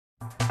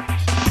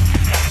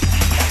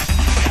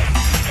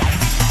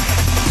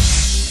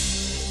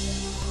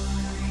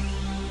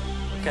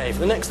Okay,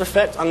 for the next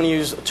effect, I'm going to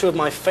use two of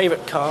my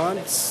favourite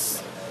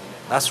cards.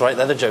 That's right,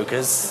 they're the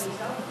jokers.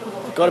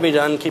 Got to be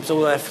done, keeps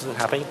all their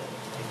happy.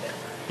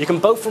 You can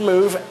both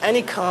remove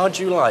any card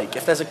you like.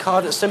 If there's a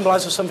card that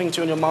symbolises something to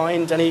you in your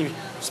mind, any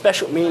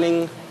special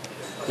meaning,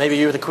 maybe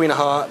you were the Queen of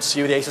Hearts,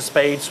 you were the Ace of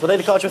Spades. Were they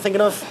the cards you were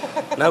thinking of?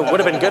 No, would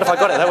have been good if I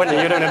got it though, wouldn't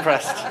you? You'd have been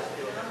impressed.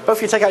 Both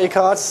of you take out your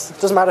cards.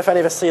 Doesn't matter if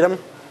any of us see them.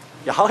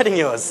 You're hiding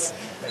yours.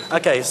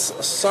 Okay,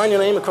 sign your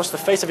name across the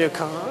face of your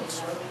card.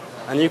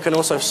 And you can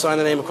also sign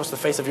the name across the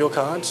face of your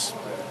cards.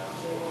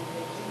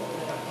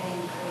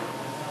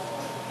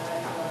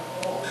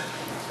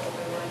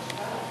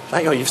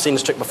 Thank you, you've seen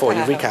this trick before,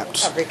 you've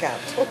recapped. I've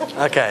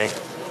recapped. Okay,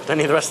 don't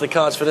need the rest of the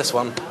cards for this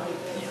one.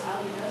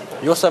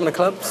 Your 7 of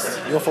clubs,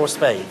 your 4 of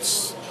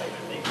spades.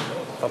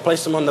 If I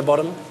place them on the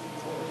bottom,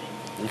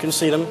 you can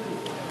see them.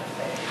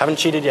 Haven't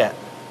cheated yet.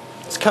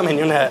 It's coming,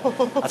 you know. I'll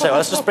tell you what,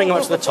 let's just bring them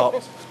up to the top.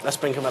 Let's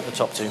bring them up to the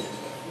top too.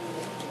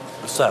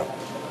 So,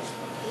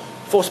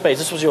 4 spades,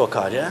 this was your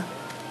card, yeah?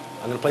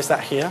 I'm going to place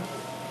that here.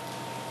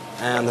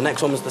 And the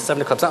next one was the 7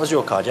 of clubs, that was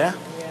your card, yeah?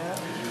 Yeah.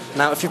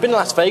 Now, if you've been to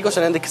Las Vegas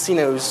and in the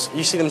casinos,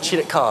 you see them cheat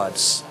at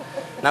cards.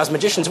 Now, as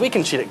magicians, we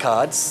can cheat at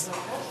cards,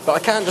 but I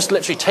can't just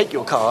literally take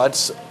your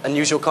cards and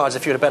use your cards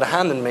if you had a better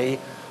hand than me.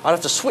 I'd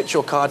have to switch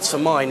your cards for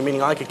mine,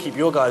 meaning I could keep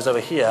your guys over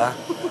here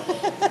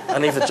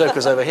and leave the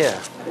jokers over here.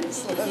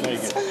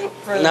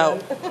 Now,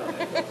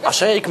 I'll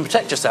show you can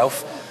protect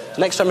yourself.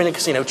 Next time you're in a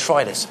casino,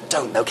 try this.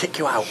 Don't, they'll kick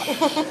you out.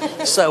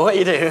 So what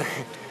you do,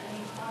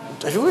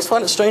 have you always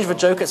found it strange if a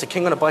joker, it's a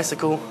king on a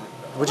bicycle?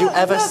 Would you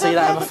ever see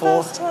that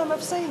before? That's the first time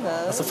I've seen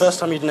that. That's the first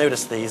time you'd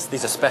notice these.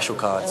 These are special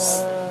cards.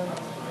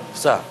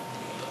 So,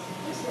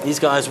 these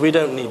guys, we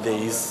don't need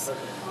these.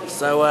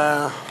 So,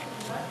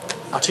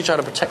 I'll teach you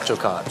how to protect your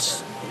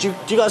cards. Do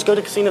you guys go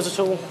to casinos at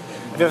all?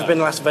 Have you ever been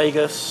to Las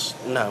Vegas?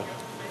 No.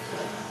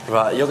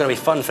 Right, you're going to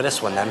be fun for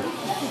this one then.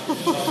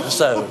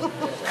 So,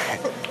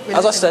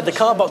 as I said, the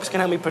card box can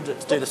help me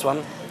do this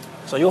one.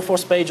 So your 4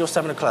 spades, your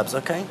 7 of clubs,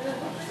 okay?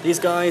 These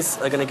guys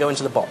are going to go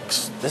into the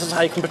box. This is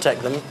how you can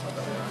protect them.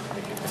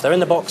 If they're in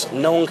the box,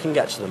 no one can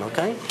get to them,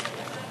 okay?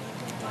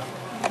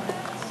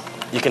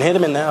 You can hear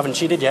them in there, I haven't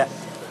cheated yet.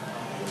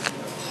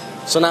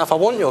 So now if I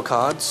want your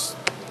cards,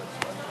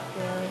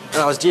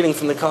 and I was dealing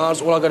from the cards,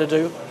 all I've got to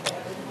do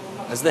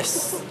is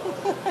this.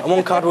 And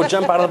one card will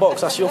jump out of the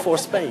box, that's your 4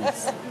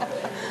 spades.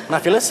 Now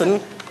if you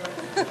listen,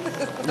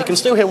 you can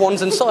still hear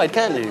ones inside,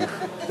 can't you?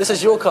 This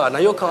is your card. Now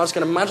your card's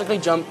going to magically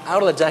jump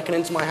out of the deck and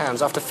into my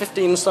hands after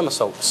 15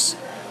 somersaults.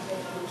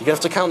 You're going to have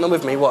to count them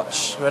with me.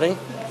 Watch. Ready?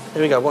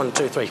 Here we go. 1,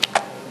 2, 3.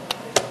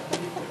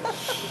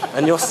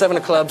 And your 7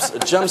 of clubs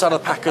jumps out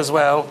of the pack as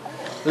well,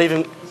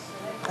 leaving...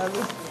 Oh,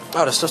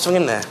 there's still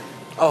something in there.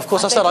 Oh, of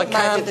course I said I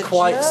can't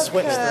quite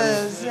switch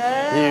them.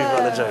 Yeah. You've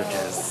got the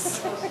jokers.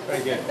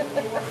 Very good.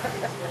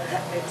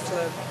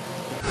 Excellent.